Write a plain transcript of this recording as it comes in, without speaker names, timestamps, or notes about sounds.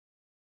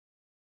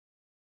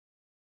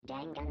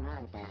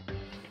Danganronpa.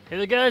 Hey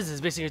there guys,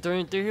 it's basically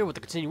 3 here with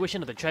the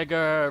continuation of the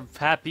Trigger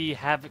Happy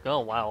Havoc. Oh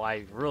wow,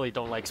 I really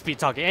don't like speed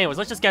talking. Anyways,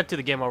 let's just get to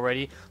the game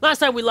already. Last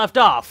time we left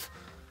off,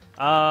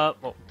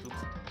 someone's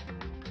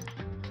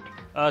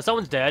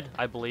dead,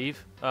 I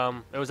believe.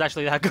 It was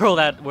actually that girl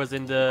that was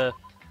in the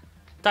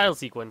title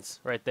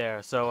sequence right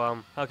there.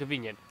 So, how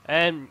convenient.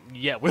 And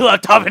yeah, we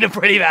left off in a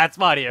pretty bad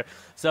spot here.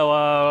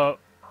 So,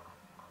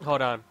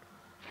 hold on.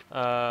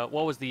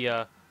 What was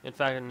the, in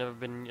fact, I've never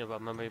been,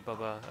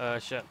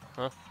 shit,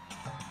 huh?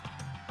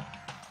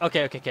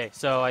 Okay.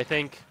 So I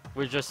think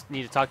we just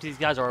need to talk to these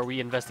guys, or are we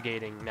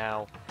investigating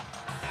now?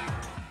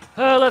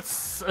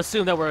 Let's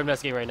assume that we're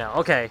investigating right now.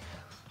 Okay.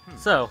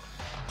 So,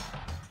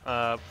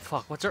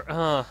 fuck, what's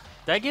her,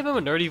 did I give him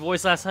a nerdy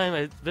voice last time?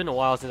 It's been a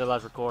while since I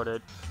last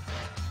recorded.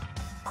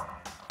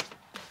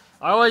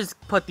 I always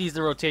put these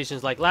in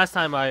rotations. Like last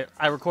time I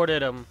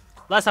recorded,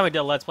 last time I did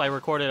a Let's Play, I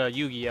recorded a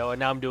Yu-Gi-Oh! And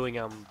now I'm doing,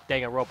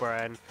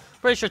 Danganronpa, and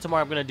pretty sure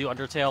tomorrow I'm gonna do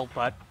Undertale,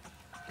 but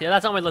yeah,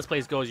 that's how my Let's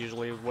Plays goes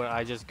usually, where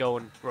I just go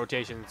in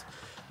rotations.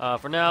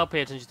 For now,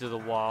 pay attention to the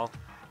wall.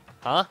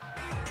 Huh?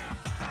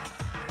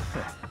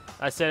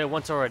 I said it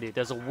once already.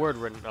 There's a word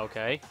written.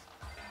 Okay.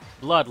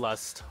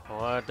 Bloodlust.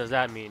 What does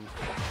that mean?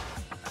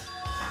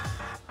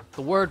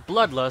 The word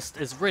bloodlust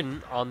is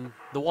written on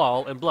the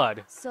wall in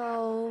blood.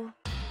 So...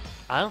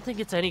 I don't think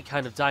it's any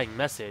kind of dying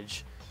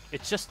message.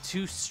 It's just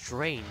too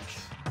strange.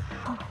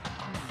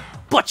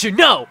 But you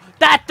know,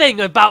 that thing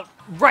about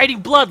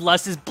writing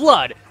bloodlust is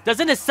blood.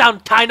 Doesn't it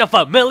sound kind of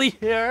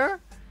familiar?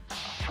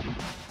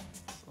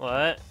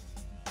 What?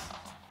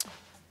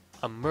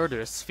 A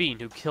murderous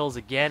fiend who kills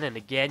again and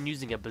again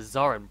using a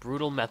bizarre and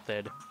brutal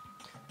method.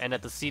 And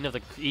at the scene of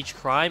each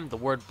crime, the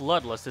word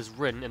bloodlust is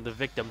written in the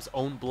victim's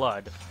own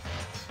blood.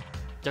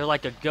 They're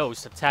like a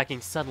ghost, attacking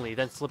suddenly,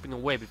 then slipping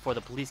away before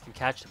the police can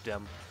catch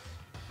them.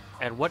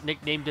 And what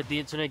nickname did the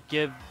internet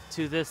give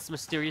to this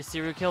mysterious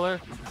serial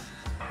killer?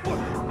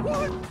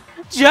 What?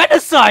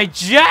 Genocide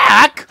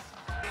Jack!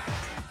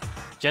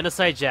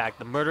 Genocide Jack,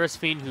 the murderous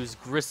fiend whose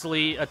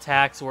grisly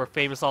attacks were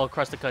famous all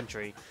across the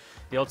country.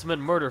 The ultimate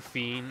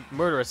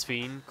murderous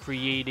fiend,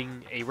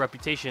 creating a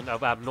reputation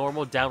of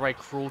abnormal, downright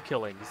cruel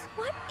killings.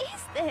 what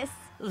is this?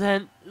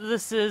 Then,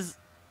 this is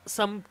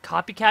some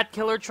copycat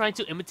killer trying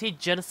to imitate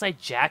Genocide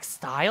Jack's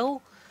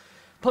style?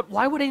 But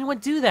why would anyone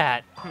do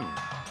that?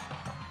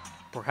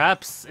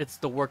 Perhaps it's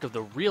the work of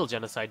the real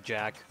Genocide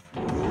Jack.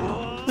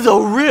 The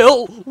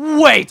real?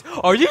 Wait,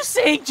 are you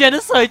saying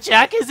Genocide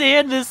Jack is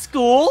in this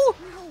school?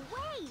 No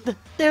way!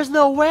 There's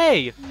no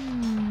way!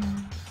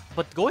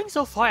 But going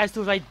so far as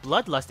to write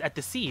bloodlust at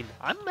the scene,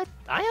 I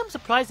am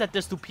surprised at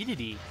their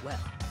stupidity. Well,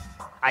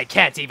 I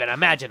can't even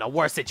imagine a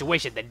worse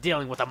situation than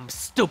dealing with a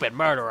stupid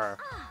murderer.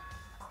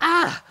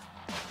 Ah!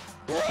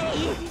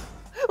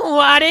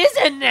 What is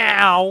it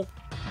now?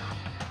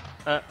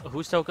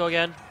 Who's Toko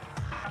again?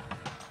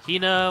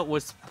 Hina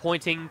was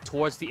pointing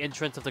towards the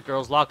entrance of the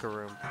girls' locker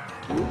room.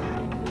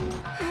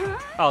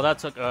 Oh,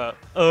 that's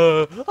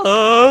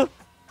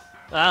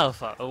oh,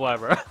 fuck,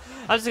 whatever.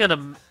 I'm just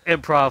gonna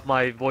improv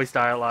my voice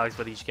dialogues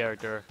with each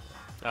character.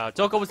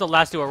 Toko was the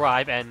last to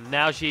arrive, and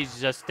now she's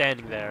just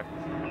standing there.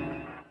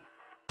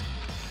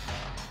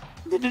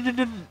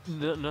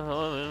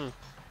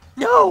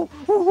 No!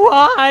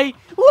 Why?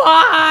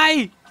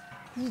 Why?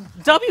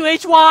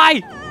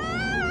 WHY?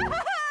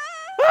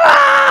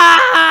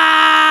 Why?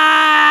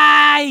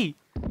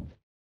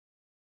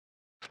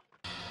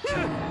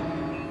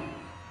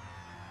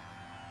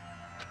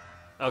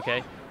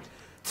 Okay.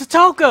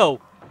 Toko!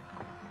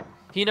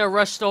 Hina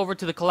rushed over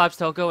to the collapsed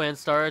Toko and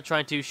started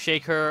trying to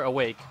shake her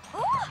awake.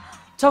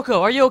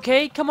 Toko, are you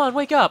okay? Come on,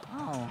 wake up!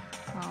 Oh,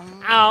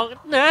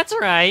 that's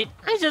right.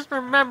 I just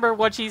remember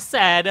what she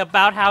said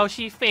about how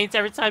she faints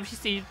every time she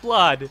sees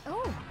blood.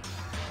 Oh.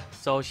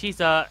 So she's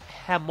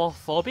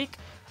homophobic?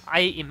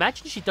 I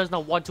imagine she does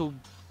not want to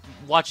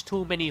watch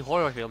too many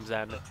horror films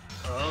then.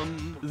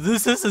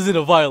 This isn't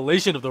a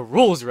violation of the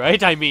rules,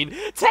 right? I mean,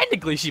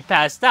 technically she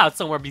passed out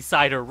somewhere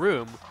beside her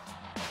room.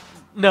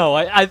 No,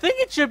 I think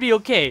it should be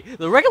okay.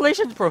 The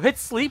regulations prohibit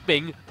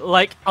sleeping,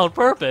 like, on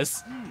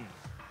purpose.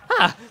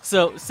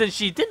 So since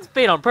she didn't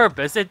faint on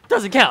purpose, it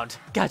doesn't count.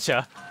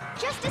 Gotcha.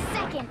 Just a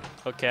second.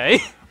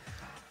 Okay.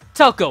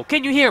 Toko,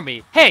 can you hear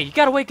me? Hey, you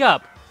gotta wake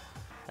up!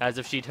 As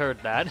if she'd heard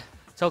that,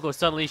 Toko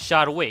suddenly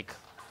shot awake.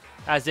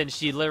 As in,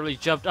 she literally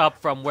jumped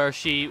up from where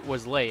she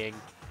was laying.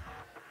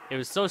 It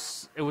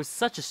was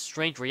such a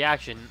strange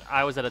reaction,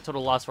 I was at a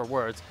total loss for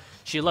words.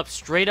 She leapt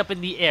straight up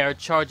in the air,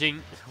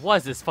 charging... What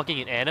is this,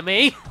 fucking an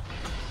anime?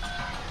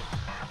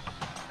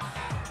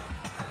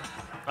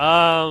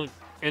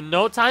 In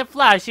no time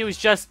flat, she was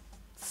just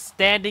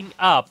standing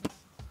up.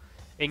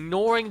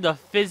 Ignoring the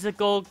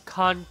physical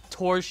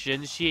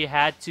contortions she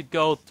had to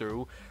go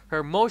through,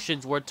 her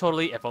motions were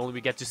totally... If only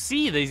we get to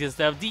see these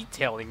instead of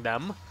detailing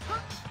them.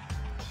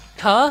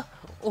 Huh?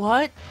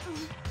 What?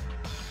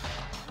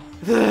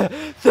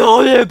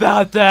 Tell me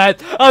about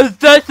that. I'm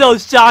just so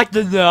shocked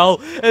to know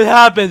it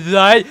happened,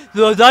 right?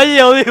 So was I the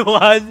only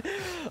one?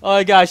 Oh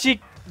my gosh,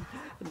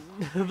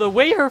 the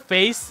way her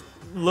face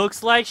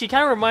looks like. She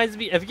kind of reminds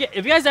me. If you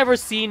guys ever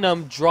seen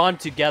Drawn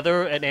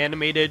Together, an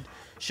animated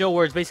show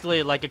where it's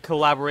basically like a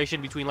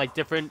collaboration between like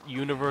different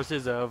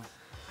universes of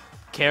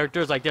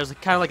characters. Like there's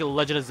kind of like a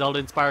Legend of Zelda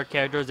inspired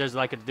characters. There's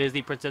like a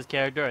Disney princess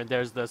character, and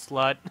there's the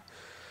slut.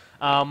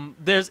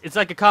 It's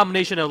like a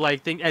combination of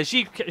like things. And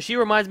she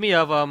reminds me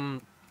of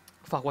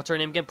fuck, what's her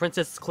name again?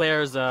 Princess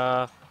Claire's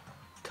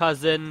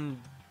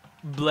cousin,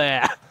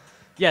 Blair.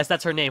 Yes,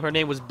 that's her name. Her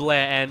name was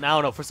Blair, and I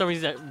don't know, for some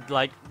reason,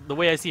 like the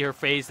way I see her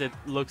face, it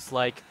looks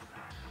like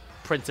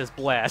Princess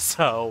Blair.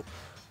 So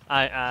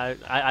I'm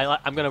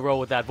gonna roll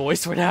with that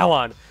voice from now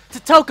on.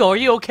 Toko, are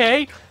you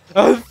okay?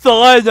 I'm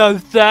fine, I'm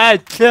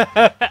sad.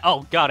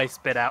 Oh god, I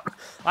spit out.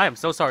 I am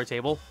so sorry,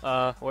 table.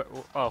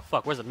 Oh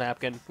fuck, where's a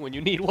napkin when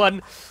you need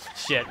one?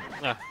 Shit.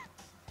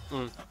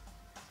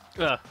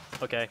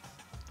 Okay.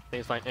 I think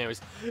it's fine. Anyways.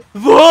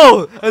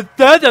 Whoa! Is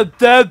that a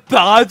dead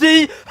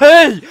body?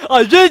 Hey!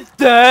 Are you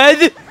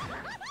dead?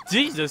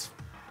 Jesus.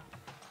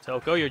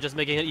 Toko, you're just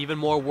making it even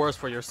more worse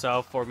for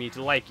yourself for me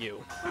to like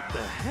you. What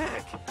the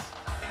heck?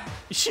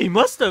 She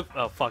must have.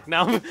 Oh fuck!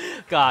 Now,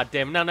 god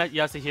damn! Now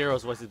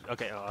Yasuhiro's voice is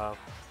okay.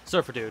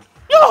 Surfer dude.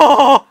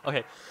 Oh!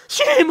 Okay.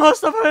 She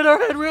must have hit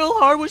her head real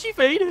hard when she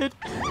fainted.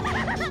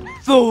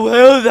 The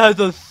whale has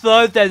a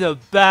front and a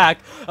back,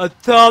 a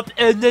top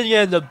ending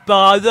and a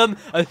bottom,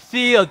 a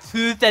sea, a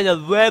tooth, and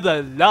a web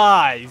of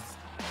eyes.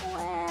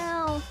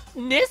 Well...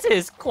 This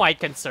is quite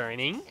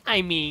concerning.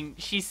 I mean,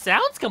 she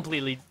sounds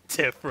completely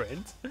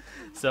different.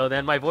 So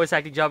then my voice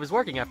acting job is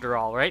working after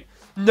all, right?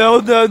 No,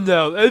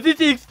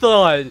 everything's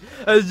fine.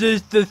 At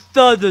least the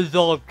sun is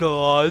all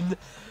gone.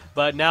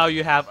 But now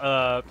you have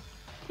a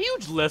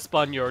huge lisp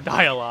on your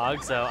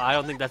dialogue, so I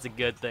don't think that's a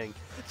good thing.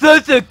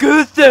 That's a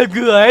good thing,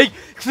 right?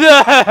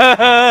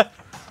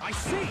 I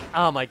see.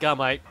 Oh my god,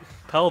 my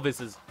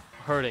pelvis is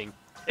hurting.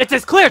 It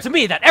is clear to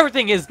me that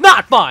everything is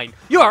not fine.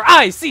 Your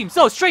eyes seem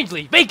so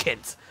strangely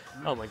vacant.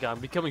 Oh my god, I'm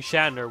becoming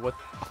Shatner with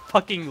a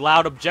fucking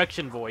loud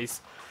objection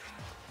voice.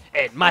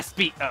 It must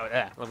be. Oh,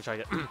 yeah. Let me try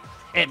again.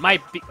 It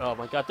might be. Oh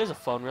my god, there's a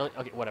phone, really?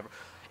 Okay, whatever.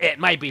 It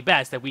might be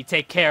best that we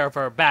take care of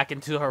her back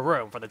into her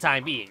room for the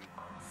time being.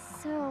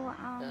 So,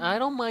 I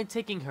don't mind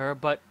taking her,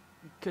 but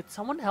could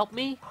someone help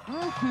me?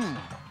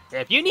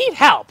 If you need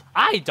help,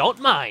 I don't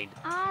mind.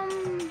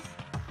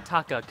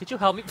 Taka, could you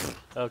help me?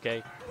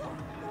 Okay.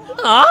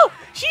 Oh,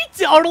 she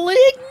totally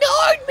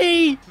ignored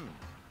me!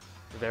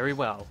 Very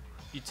well.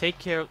 You take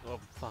care. Oh,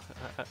 fuck.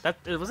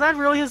 Was that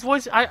really his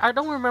voice? I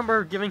don't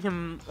remember giving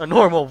him a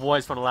normal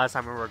voice from the last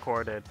time we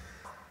recorded.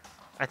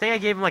 I think I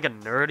gave him like a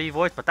nerdy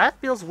voice, but that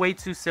feels way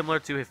too similar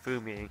to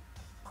Hifumi.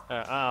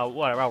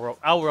 Whatever,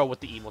 I'll roll with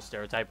the emo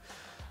stereotype.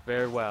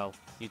 Very well.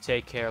 You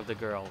take care of the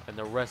girl, and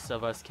the rest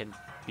of us can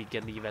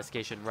begin the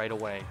investigation right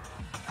away.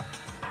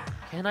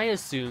 Can I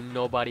assume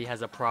nobody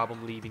has a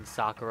problem leaving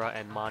Sakura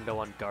and Mondo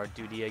on guard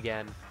duty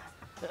again?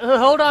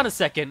 Hold on a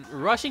second.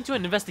 Rushing to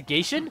an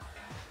investigation?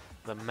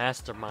 The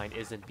mastermind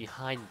isn't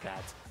behind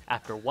that.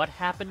 After what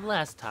happened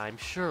last time,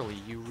 surely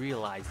you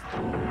realize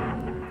that.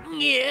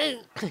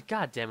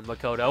 God damn it,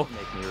 Makoto.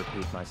 Make me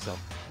repeat myself.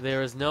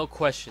 There is no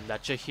question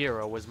that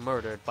Chihiro was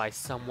murdered by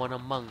someone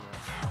among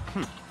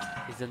us.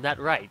 Isn't that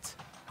right,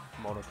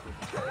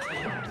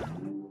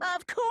 Monokuma?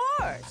 Of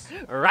course!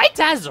 Right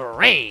as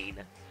rain!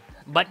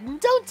 But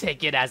don't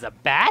take it as a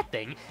bad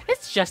thing,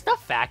 it's just a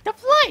fact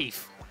of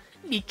life.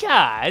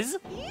 Because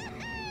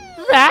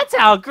that's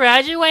how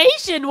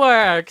graduation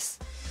works!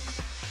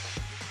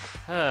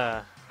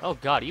 Oh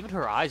god, even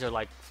her eyes are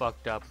like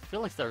fucked up. I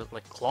feel like they're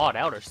like clawed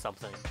out or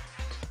something.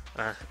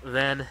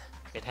 Then,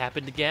 it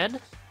happened again?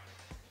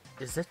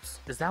 Is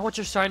that what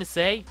you're trying to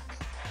say?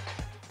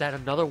 That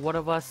another one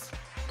of us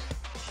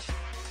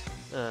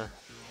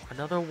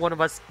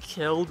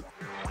killed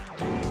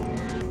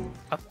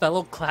a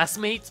fellow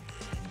classmate?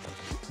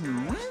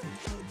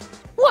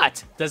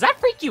 What? Does that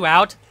freak you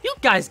out? You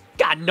guys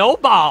got no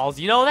balls,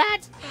 you know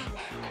that?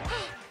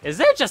 Is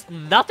there just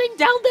nothing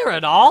down there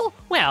at all?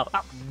 Well,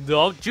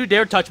 don't you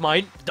dare touch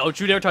mine. Don't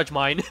you dare touch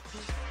mine.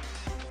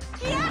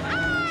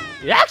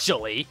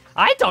 Actually,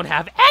 I don't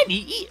have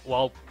any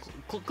well,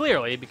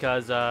 clearly,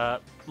 because,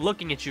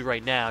 looking at you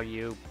right now,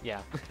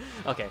 yeah.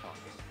 Okay.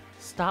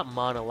 Stop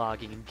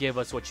monologuing and give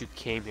us what you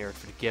came here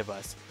to give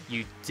us.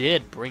 You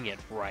did bring it,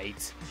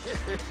 right?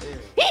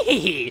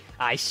 Hehehe,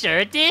 I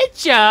sure did,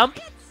 chump!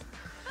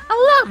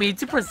 Allow me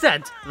to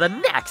present the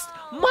next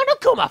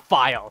Monokuma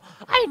file.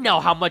 I know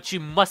how much you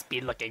must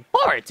be looking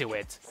forward to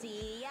it.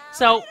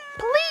 So,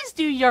 please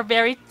do your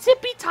very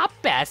tippy-top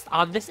best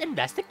on this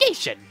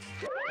investigation.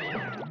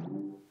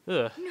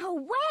 Ugh. No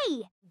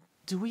way!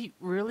 Do we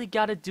really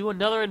gotta do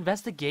another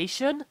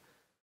investigation?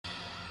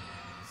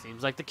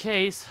 Seems like the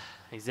case.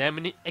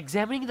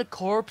 Examining the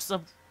corpse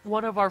of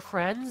one of our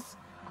friends?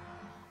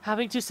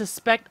 Having to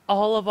suspect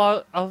all of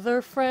our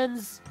other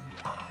friends?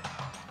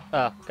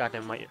 Oh,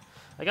 goddamn, I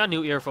got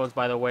new earphones,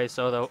 by the way,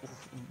 so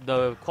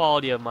the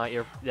quality of my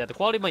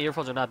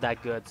earphones are not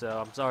that good, so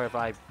I'm sorry if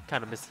I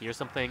kind of mishear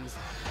some things.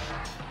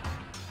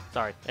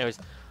 Sorry. Anyways,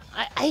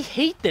 I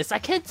hate this. I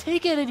can't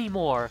take it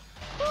anymore.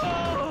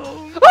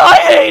 I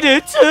hate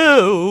it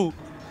too!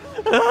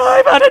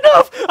 I've had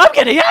enough! I'm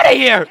getting out of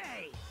here!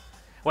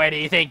 Where do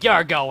you think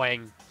you're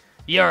going?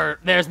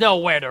 There's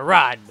nowhere to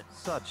run.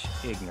 Such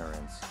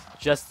ignorance.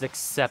 Just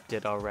accept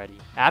it already.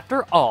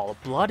 After all,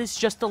 blood is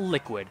just a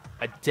liquid.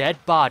 A dead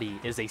body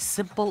is a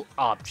simple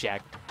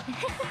object.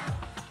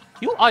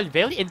 You are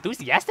very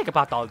enthusiastic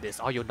about all this,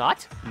 are you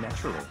not?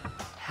 Naturally.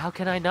 How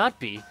can I not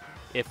be?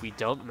 If we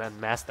don't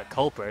unmask the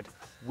culprit,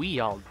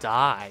 we all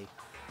die.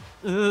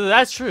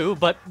 That's true,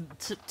 but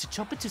to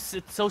jump into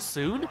it so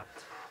soon?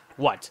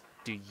 What?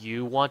 Do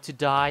you want to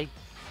die?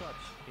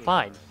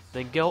 Fine,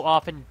 then go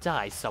off and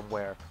die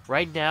somewhere.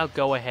 Right now,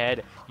 go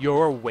ahead.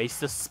 You're a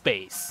waste of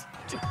space.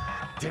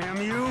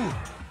 Damn you!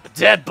 A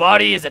dead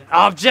body is an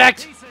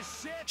object?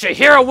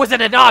 Chihiro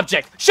wasn't an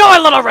object! Show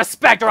a little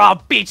respect or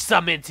I'll beat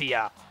some into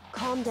ya!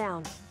 Calm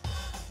down.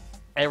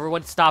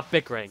 Everyone stop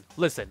bickering.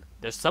 Listen,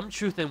 there's some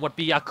truth in what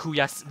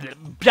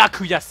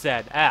Byakuya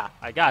said.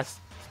 I guess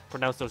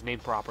pronounce those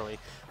names properly.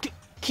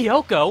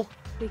 Kyoko!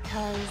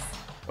 Because...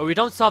 Or we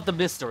don't solve the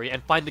mystery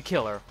and find the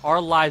killer, our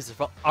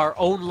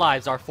own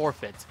lives are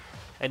forfeit.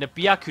 And if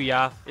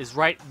Byakuya is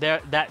right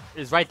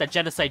that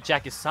Genocide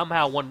Jack is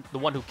somehow the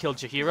one who killed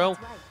Chihiro,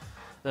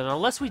 then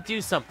unless we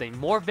do something,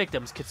 more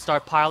victims could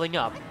start piling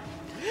up.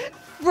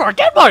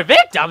 Forget more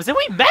victims, and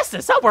we mess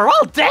this up, we're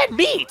all dead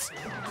meat!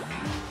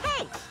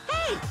 Hey!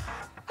 Hey!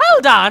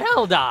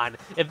 Hold on!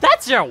 If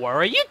that's your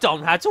worry, you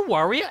don't have to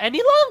worry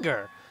any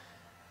longer!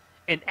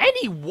 In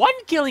any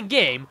one-killing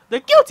game, the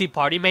guilty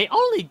party may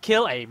only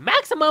kill a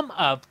maximum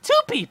of 2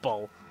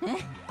 people!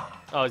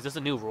 Oh, is this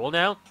a new rule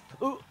now?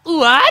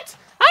 What?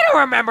 I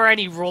don't remember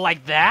any rule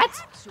like that!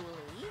 Actually...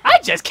 I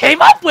just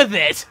came up with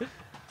it!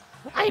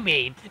 I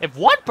mean, if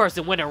one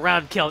person went around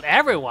and killed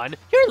everyone,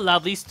 your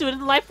lovely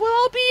student life will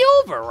all be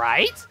over,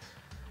 right?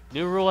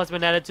 New rule has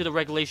been added to the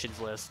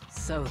regulations list.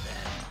 So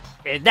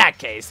then... In that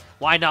case,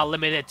 why not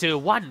limit it to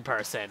 1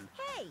 person?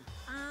 Hey!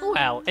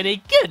 Well, in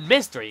a good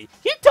mystery,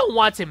 you don't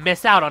want to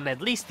miss out on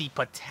at least the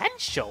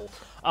potential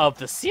of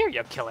the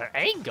serial killer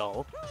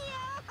angle.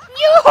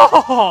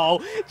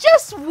 Yo!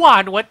 Just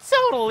one would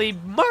totally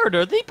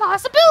murder the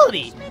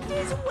possibility! Punishment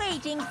is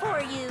waiting for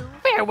you.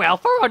 Farewell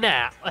for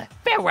now.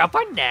 Farewell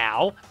for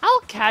now.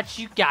 I'll catch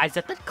you guys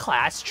at the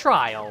class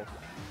trial.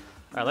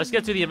 Alright, let's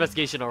get to the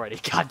investigation already.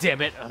 God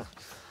damn it.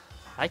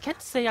 I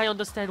can't say I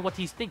understand what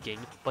he's thinking,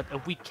 but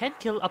if we can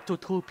kill up to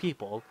 2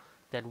 people,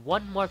 then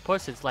 1 more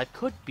person's life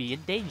could be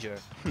in danger.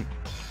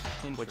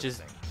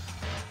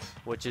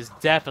 Which is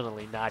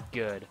definitely not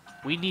good.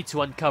 We need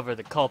to uncover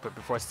the culprit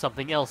before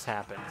something else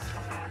happens.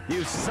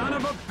 You son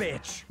of a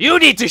bitch! You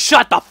need to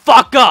shut the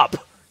fuck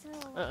up!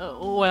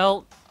 So...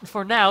 Well,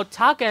 for now,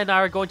 Taka and I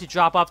are going to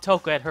drop off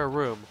Toko at her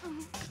room.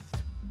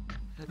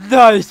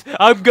 Nice!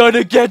 I'm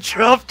gonna get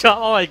dropped off!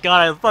 Oh my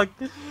god,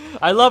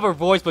 I love her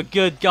voice, but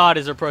good god,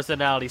 is her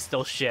personality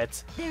still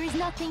shit. There is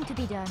nothing to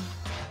be done.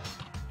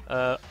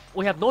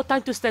 We have no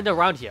time to stand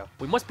around here.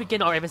 We must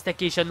begin our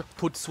investigation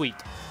tout de suite.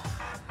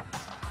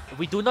 If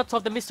we do not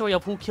solve the mystery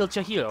of who killed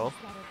Chihiro, Is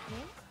that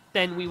okay?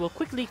 then we will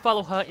quickly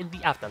follow her in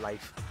the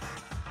afterlife.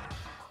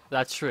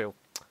 That's true.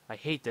 I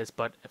hate this,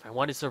 but if I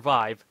want to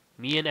survive,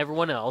 me and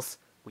everyone else,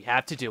 we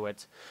have to do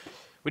it.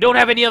 We don't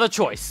have any other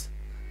choice.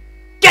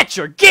 Get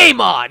your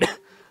game on!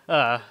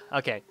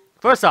 Okay.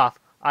 First off,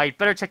 I'd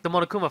better check the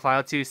Monokuma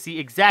file to see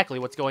exactly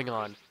what's going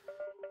on.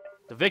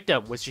 The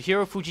victim was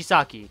Chihiro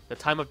Fujisaki. The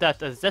time of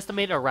death is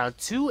estimated around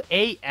 2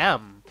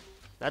 a.m.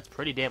 That's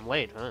pretty damn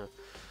late, huh?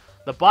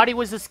 The body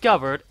was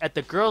discovered at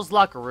the girls'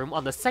 locker room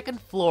on the 2nd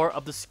floor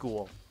of the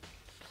school.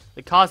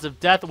 The cause of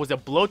death was a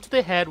blow to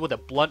the head with a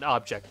blunt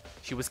object.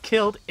 She was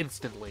killed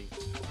instantly.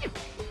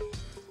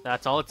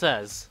 That's all it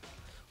says.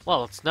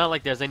 Well, it's not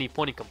like there's any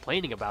point in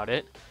complaining about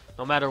it.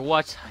 No matter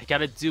what, I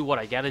gotta do what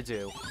I gotta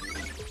do.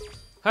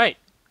 Alright,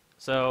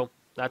 so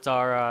that's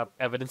our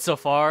evidence so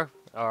far,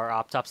 our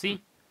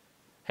autopsy.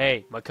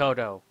 Hey,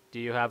 Makoto, do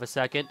you have a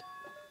second?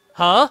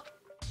 Huh?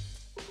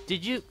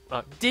 Did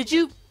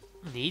you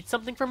need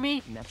something from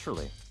me?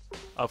 Naturally.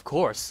 Of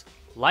course.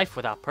 Life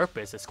without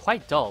purpose is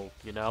quite dull,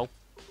 you know?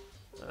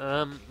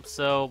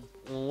 So,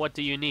 what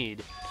do you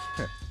need?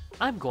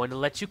 I'm going to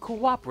let you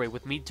cooperate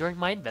with me during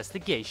my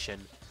investigation.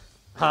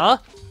 Huh?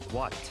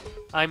 What?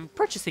 I'm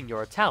purchasing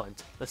your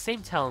talent, the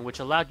same talent which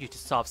allowed you to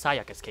solve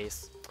Sayaka's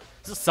case.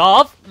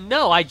 Solve?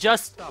 No, I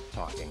just... Stop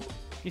talking.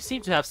 You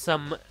seem to have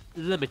some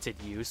limited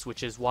use,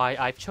 which is why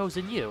I've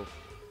chosen you.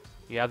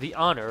 You have the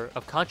honor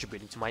of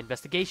contributing to my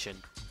investigation.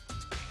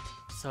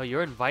 So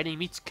you're inviting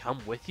me to come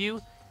with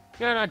you?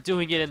 You're not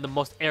doing it in the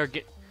most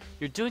arrogant...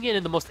 You're doing it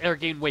in the most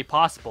arrogant way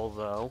possible,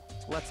 though.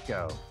 Let's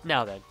go.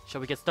 Now then,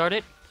 shall we get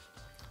started?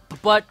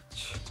 But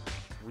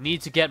we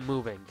need to get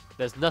moving.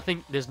 There's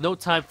no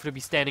time to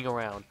be standing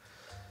around.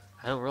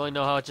 I don't really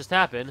know how it just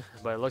happened,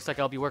 but it looks like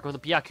I'll be working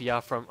with the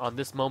Byakuya on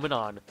this moment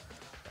on.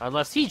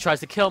 Unless he tries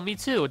to kill me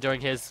too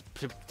during his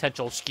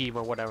potential scheme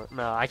or whatever.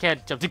 No, I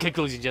can't jump to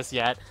conclusions just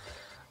yet.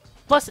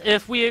 Plus,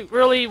 if we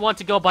really want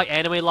to go by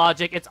anime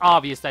logic, it's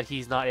obvious that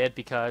he's not it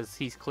because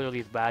he's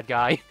clearly the bad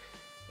guy.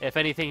 If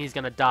anything, he's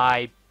gonna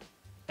die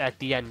at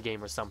the end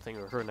game or something,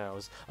 or who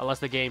knows. Unless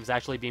the game's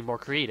actually being more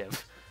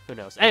creative. Who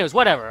knows? Anyways,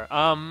 whatever.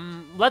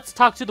 Let's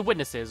talk to the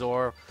witnesses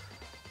or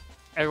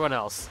everyone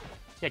else.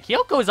 Yeah,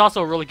 Kyoko is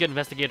also a really good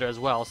investigator as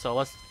well, so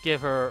let's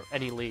give her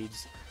any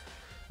leads.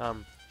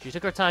 She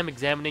took her time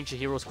examining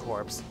Chihiro's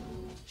corpse.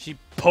 She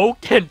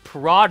poked and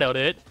prodded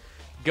it,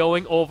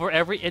 going over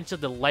every inch of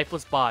the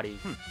lifeless body.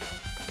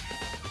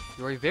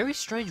 You're a very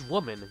strange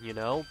woman, you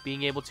know,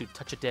 being able to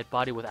touch a dead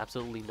body with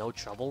absolutely no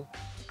trouble.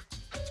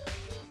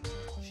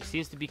 She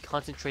seems to be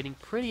concentrating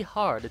pretty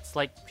hard. It's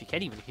like she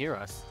can't even hear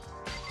us.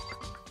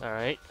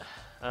 Alright.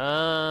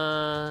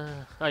 Oh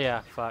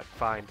yeah,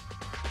 fine.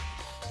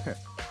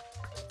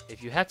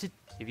 If you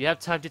have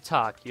time to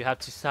talk, you have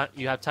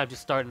time to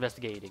start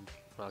investigating.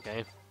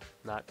 Okay.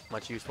 Not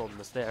much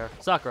usefulness there.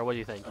 Sakura, what do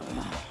you think?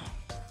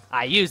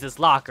 I use this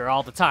locker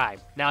all the time.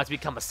 Now it's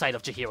become a site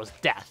of Chihiro's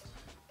death.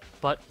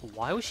 But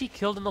why was she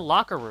killed in the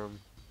locker room?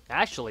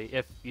 Actually,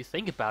 if you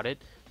think about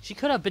it, she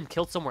could have been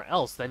killed somewhere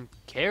else, then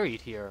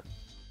carried here.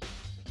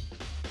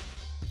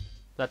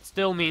 That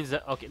still means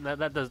that okay,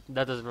 that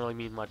doesn't really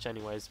mean much,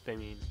 anyways. I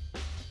mean,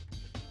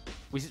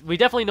 we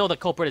definitely know the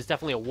culprit is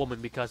definitely a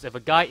woman because if a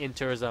guy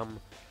enters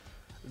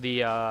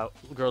the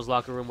girls'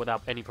 locker room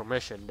without any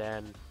permission,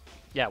 then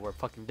yeah, we're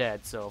fucking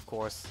dead. So of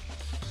course,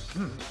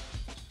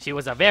 she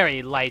was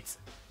very light.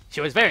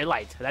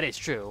 That is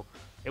true.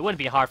 It wouldn't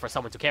be hard for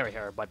someone to carry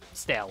her, but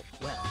still.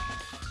 Well,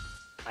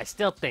 I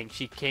still think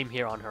she came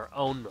here on her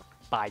own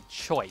by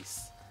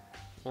choice.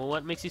 Well,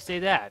 what makes you say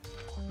that?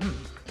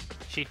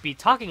 She'd be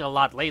talking a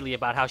lot lately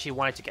about how she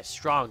wanted to get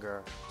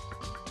stronger.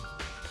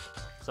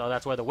 So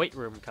that's where the weight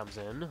room comes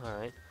in,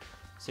 alright.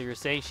 So you're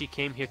saying she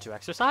came here to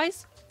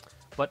exercise?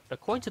 But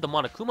according to the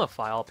Monokuma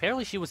file,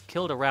 apparently she was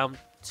killed around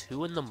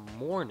 2 in the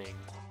morning.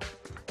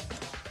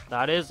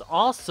 That is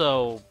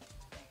also...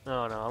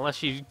 Oh no, unless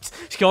she's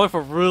going for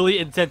really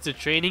intensive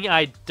training,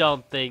 I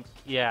don't think...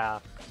 Yeah.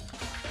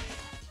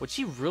 Would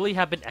she really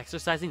have been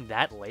exercising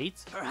that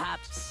late?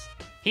 Perhaps.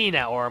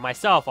 Hina or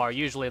myself are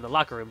usually in the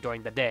locker room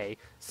during the day,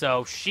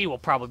 so she will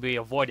probably be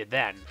avoided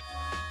then.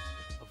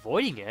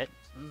 Avoiding it?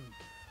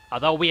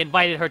 Although we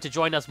invited her to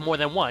join us more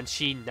than once,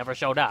 she never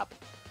showed up.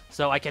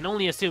 So I can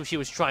only assume she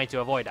was trying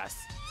to avoid us.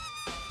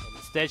 And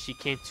instead, she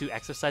came to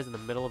exercise in the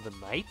middle of the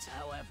night?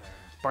 However...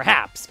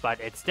 Perhaps,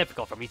 but it's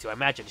difficult for me to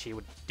imagine she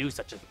would do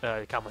such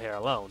a come here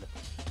alone.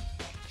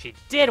 She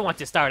did want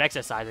to start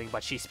exercising,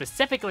 but she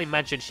specifically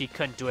mentioned she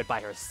couldn't do it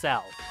by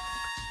herself.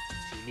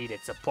 She needed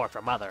support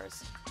from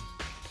others.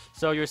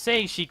 So you're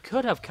saying she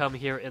could have come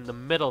here in the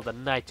middle of the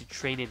night to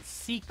train in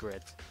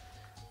secret,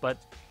 but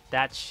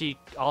that she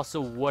also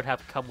would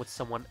have come with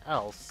someone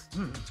else.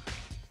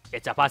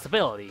 It's a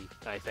possibility,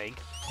 I think.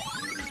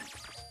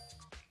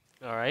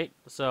 Alright,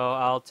 so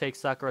I'll take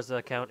Sakura's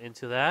account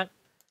into that.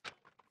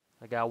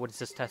 I got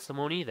witness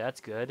testimony,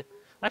 that's good.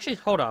 Actually,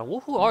 hold on,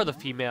 who are the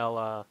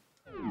female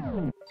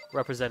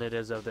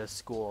representatives of this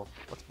school?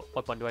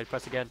 What button do I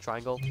press again?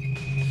 Triangle?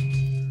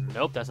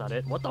 Nope, that's not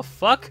it. What the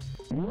fuck?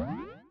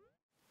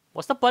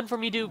 What's the button for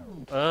me to...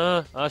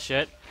 oh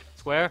shit.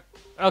 Square?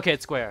 Okay,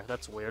 it's square.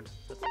 That's weird.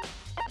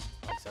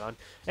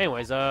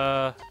 Anyways,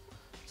 so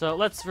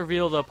let's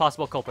reveal the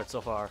possible culprit so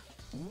far.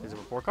 Is it a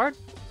report card?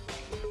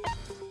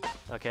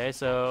 Okay,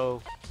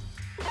 so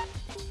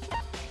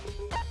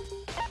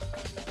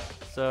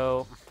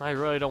I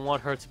really don't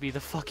want her to be the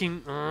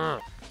fucking...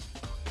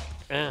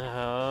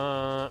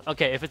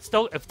 okay, if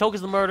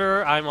Toga's the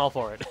murderer, I'm all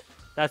for it.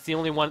 That's the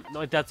only one.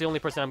 That's the only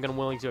person I'm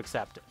willing to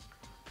accept.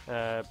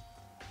 Has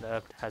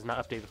not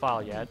updated the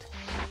file yet.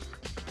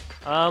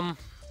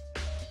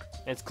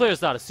 It's clear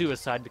it's not a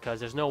suicide because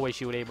there's no way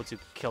she would be able to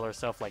kill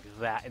herself like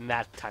that in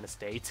that kind of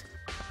state.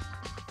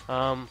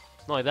 Not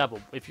only that, but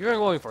if you're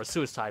going for a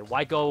suicide,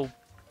 why go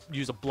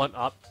use a blunt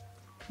up?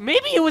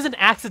 Maybe it was an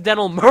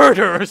accidental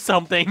murder or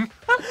something.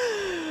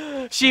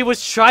 She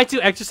was trying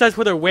to exercise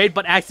with her weight,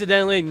 but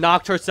accidentally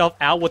knocked herself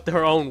out with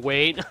her own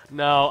weight.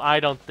 No, I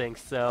don't think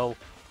so.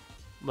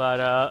 But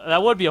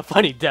that would be a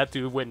funny death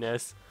to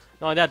witness.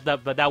 No,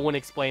 but that wouldn't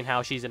explain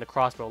how she's in a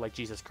crossbow like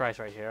Jesus Christ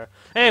right here.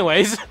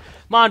 Anyways,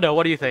 Mondo,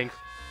 what do you think?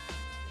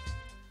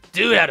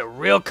 Dude had a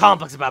real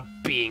complex about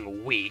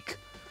being weak.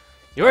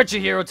 You heard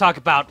Chihiro talk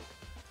about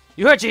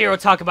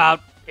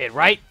it,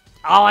 right?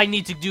 All I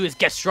need to do is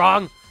get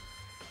strong.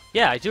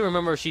 Yeah, I do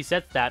remember she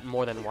said that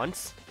more than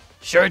once.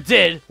 Sure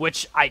did,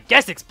 which I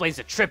guess explains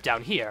the trip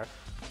down here.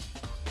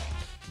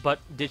 But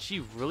did she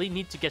really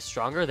need to get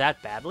stronger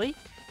that badly?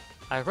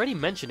 I already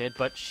mentioned it,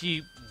 but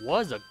she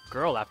was a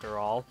girl after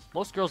all.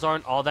 Most girls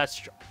aren't all that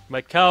strong.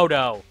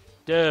 Makoto,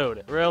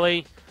 dude,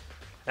 really?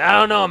 I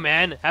don't know,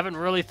 man. Haven't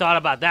really thought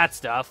about that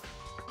stuff.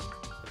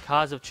 The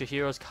cause of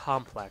Chihiro's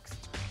complex.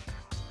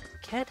 I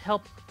can't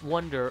help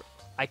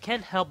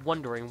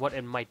wondering what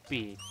it might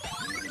be.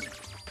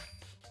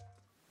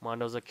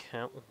 Mondo's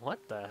account. What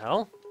the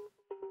hell?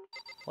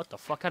 What the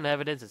fuck kind of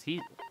evidence is he?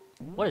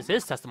 What is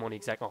his testimony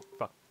exactly? Oh,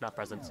 fuck, not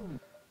presence.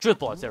 Truth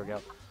bullets, there we go.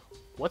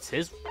 What's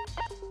his?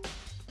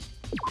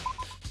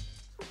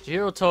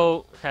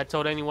 Chihiro had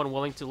told anyone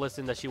willing to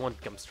listen that she wanted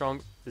to become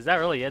strong. Is that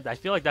really it? I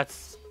feel like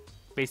that's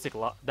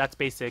that's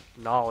basic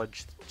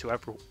knowledge to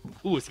everyone.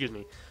 Ooh, excuse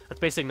me. That's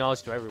basic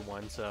knowledge to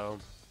everyone. So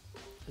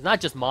it's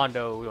not just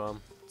Mondo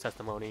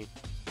testimony.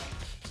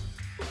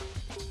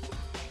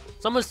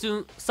 Some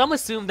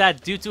assume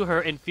that due to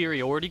her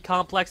inferiority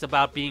complex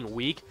about being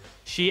weak,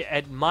 she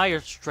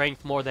admires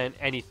strength more than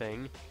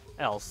anything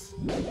else.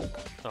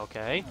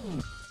 Okay.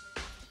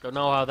 Don't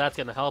know how that's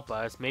gonna help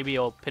us. Maybe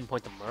it'll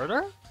pinpoint the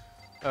murder?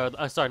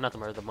 Sorry, not the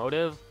murder, the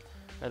motive.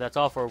 And that's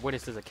all for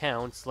witnesses'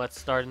 accounts. Let's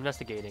start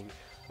investigating.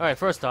 Alright,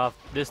 first off,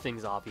 this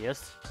thing's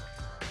obvious.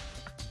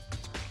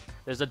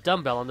 There's a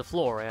dumbbell on the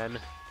floor, and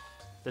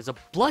there's a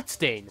blood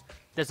stain.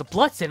 There's a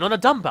blood stain on a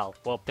dumbbell.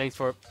 Well, thanks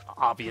for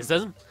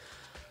obviousness.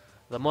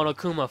 The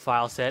Monokuma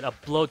file said a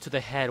blow to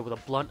the head with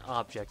a blunt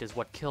object is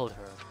what killed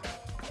her.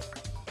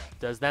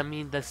 Does that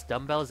mean this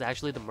dumbbell is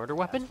actually the murder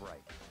weapon? That's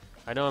right.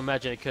 I don't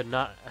imagine it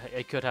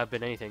could have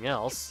been anything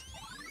else.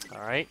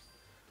 Alright.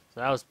 So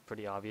that was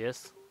pretty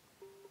obvious.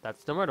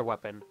 That's the murder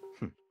weapon.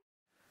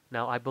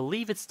 Now, I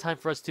believe it's time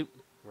for us to...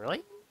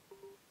 Really?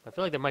 I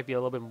feel like there might be a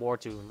little bit more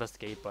to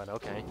investigate, but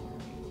okay.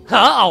 Huh?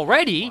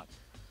 Already?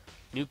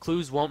 New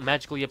clues won't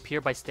magically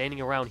appear by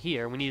standing around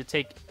here. We need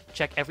to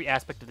check every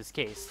aspect of this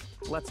case.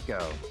 Let's go.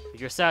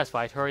 If you're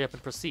satisfied, hurry up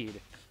and proceed.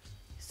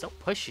 He's so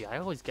pushy. I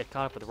always get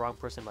caught up with the wrong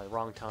person by the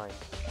wrong time.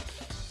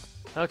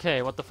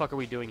 Okay, what the fuck are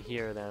we doing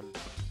here, then?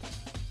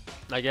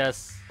 I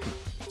guess...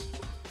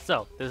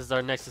 So, this is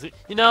our next...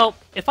 You know,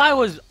 if I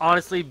was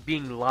honestly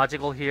being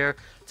logical here,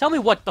 tell me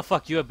what the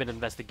fuck you have been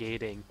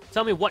investigating.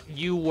 Tell me what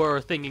you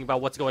were thinking about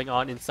what's going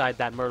on inside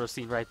that murder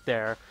scene right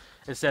there.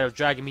 Instead of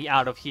dragging me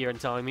out of here and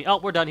telling me, oh,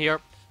 we're done here.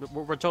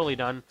 We're totally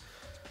done.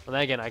 Well,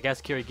 then again, I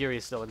guess Kirigiri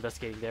is still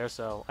investigating there,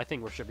 so I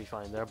think we should be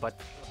fine there,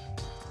 but...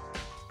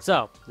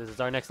 So, this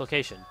is our next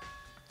location.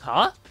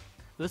 Huh?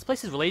 This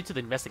place is related to the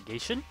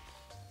investigation?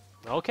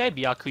 Okay,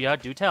 Byakuya,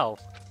 do tell.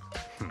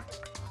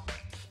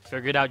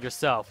 Figure it out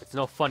yourself. It's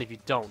no fun if you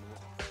don't.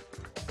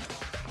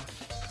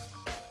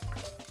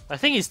 I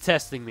think he's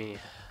testing me.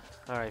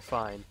 Alright,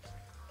 fine.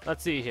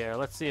 Let's see here.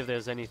 Let's see if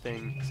there's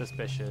anything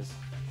suspicious.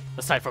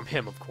 Aside from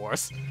him, of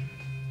course.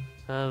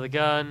 The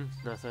gun,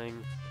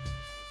 nothing.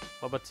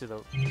 What about to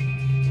the...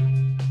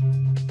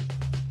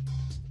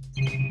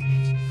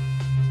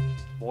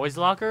 boys'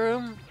 locker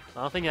room?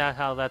 I don't think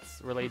how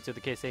that's related to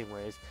the case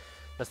anyways.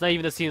 That's not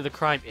even the scene of the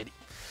crime, idiot.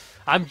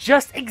 I'm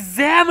just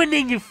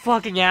examining, you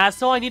fucking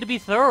asshole! I need to be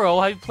thorough.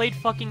 I've played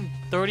fucking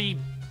 30...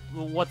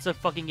 What's a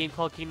fucking game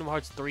called? Kingdom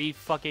Hearts 3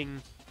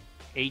 fucking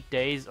 8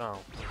 days? Oh.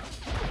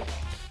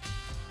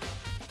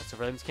 A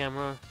surveillance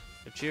camera.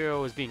 If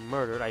Chiro was being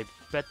murdered, I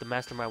bet the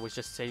mastermind was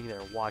just sitting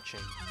there watching.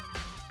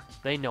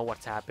 They know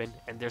what's happened,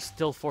 and they're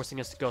still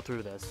forcing us to go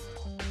through this.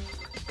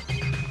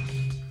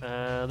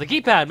 The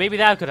keypad! Maybe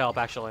that could help,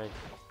 actually.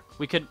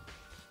 We could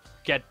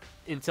get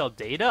intel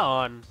data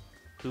on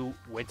who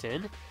went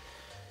in.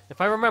 If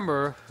I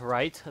remember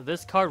right,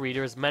 this card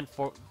reader is meant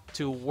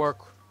to work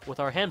with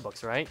our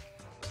handbooks, right?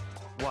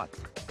 What?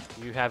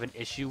 You have an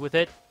issue with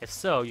it? If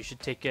so, you should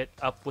take it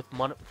up with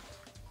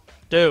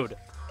Dude.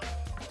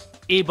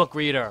 Ebook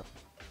reader.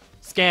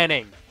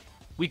 Scanning.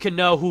 We can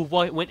know who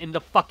went in the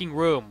fucking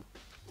room.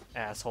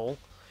 Asshole.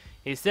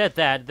 He said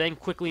that, then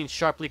quickly and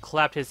sharply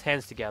clapped his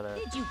hands together.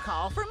 Did you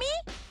call for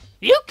me?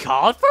 You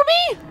called for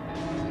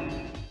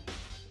me?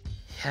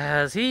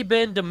 Has he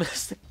been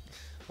domestic?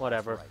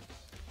 Whatever. Right.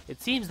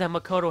 It seems that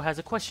Makoto has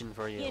a question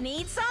for you. You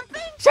need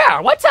something?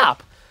 Sure, what's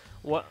up?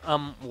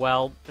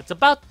 Well, it's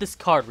about this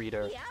card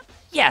reader. Yep.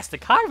 Yes, the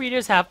card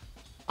readers have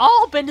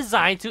all been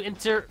designed to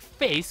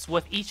interface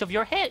with each of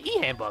your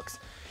e-handbooks.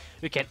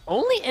 You can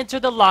only enter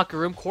the locker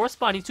room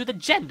corresponding to the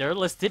gender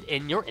listed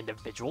in your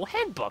individual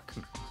handbook.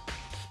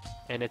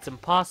 And it's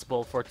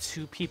impossible for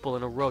 2 people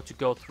in a row to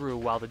go through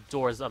while the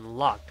door is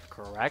unlocked,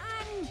 correct?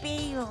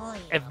 Unbelievable.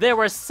 If there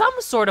was some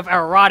sort of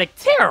erotic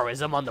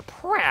terrorism on the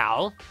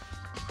prowl,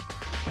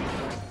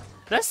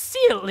 the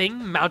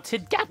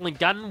ceiling-mounted Gatling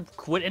gun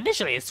would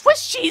initiate a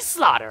Swiss cheese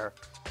slaughter.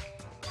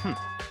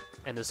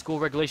 And the school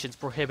regulations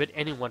prohibit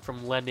anyone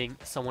from lending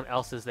someone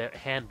else's their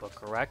handbook,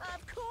 correct?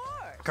 Of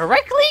course.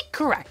 Correctly?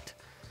 Correct.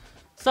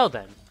 So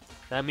then,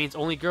 that means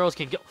only girls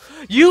can go.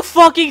 You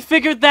fucking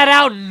figured that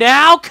out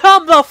now?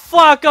 Come the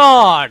fuck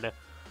on!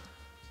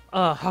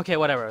 Okay,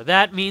 whatever.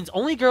 That means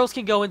only girls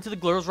can go into the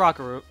girls'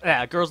 locker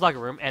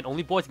room, and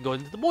only boys can go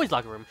into the boys'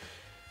 locker room.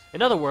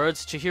 In other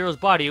words, Chihiro's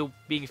body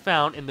being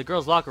found in the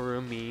girls' locker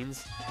room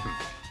means,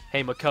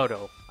 hey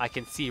Makoto, I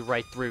can see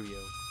right through you.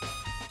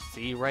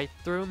 See right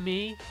through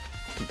me?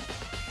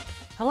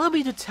 Allow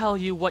me to tell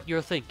you what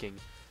you're thinking.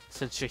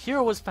 Since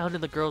Chihiro was found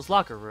in the girls'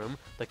 locker room,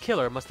 the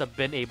killer must have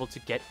been able to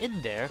get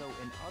in there. So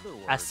in other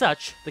words, As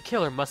such, the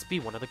killer must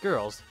be one of the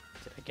girls.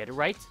 Did I get it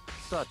right?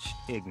 such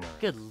ignorance.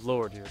 Good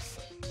lord,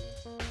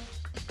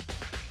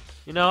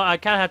 you know, I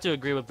kind of have to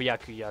agree with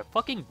Byakuya.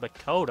 Fucking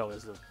Makoto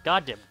is a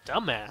goddamn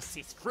dumbass.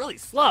 He's really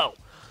slow.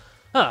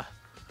 Huh.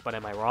 But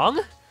am I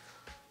wrong?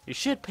 You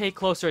should pay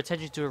closer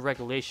attention to her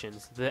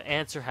regulations. The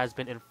answer has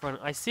been in front.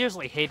 I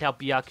seriously hate how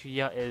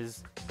Byakuya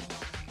is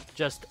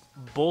just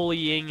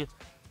bullying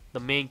the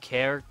main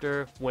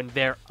character when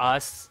they're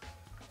us.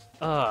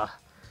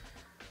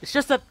 It's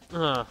just that,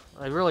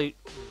 I really...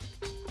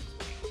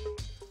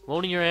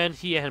 Loaning your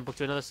handbook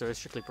to another store is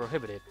strictly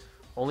prohibited.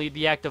 Only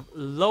the act of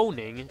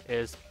loaning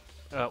is...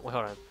 wait, hold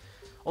on.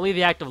 Only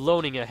the act of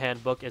loaning a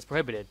handbook is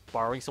prohibited.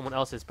 Borrowing someone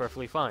else is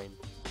perfectly fine.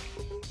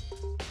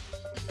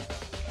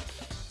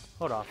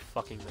 Hold on a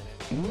fucking minute.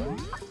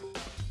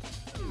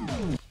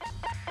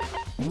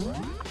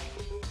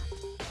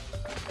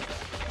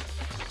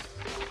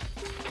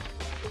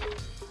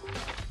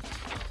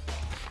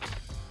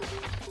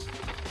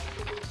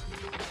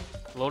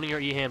 Loaning your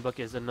e-handbook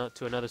is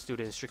to another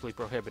student is strictly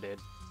prohibited.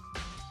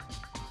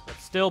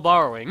 That's still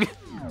borrowing.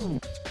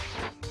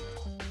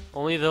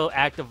 Only the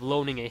act of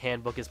loaning a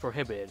handbook is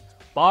prohibited.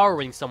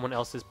 Borrowing someone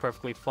else is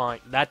perfectly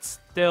fine. That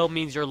still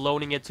means you're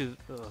loaning it to...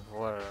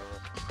 whatever.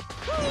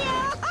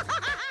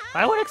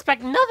 I would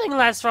expect nothing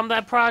less from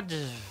that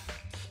project.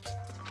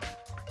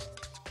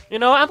 You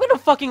know, I'm gonna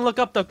fucking look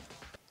up the...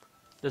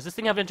 Does this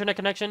thing have an internet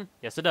connection?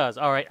 Yes, it does.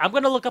 Alright, I'm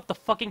gonna look up the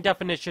fucking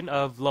definition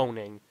of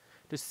loaning.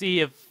 To see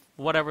if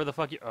whatever the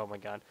fuck you... Oh my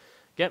god.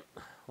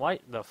 Why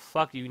the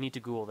fuck do you need to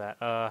Google that?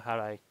 How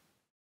do I...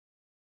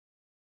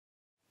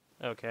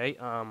 Okay,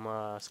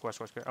 square.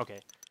 Okay.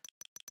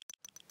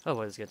 Oh,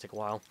 well, this is gonna take a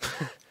while.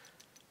 In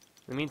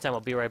the meantime, I'll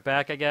be right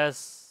back, I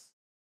guess.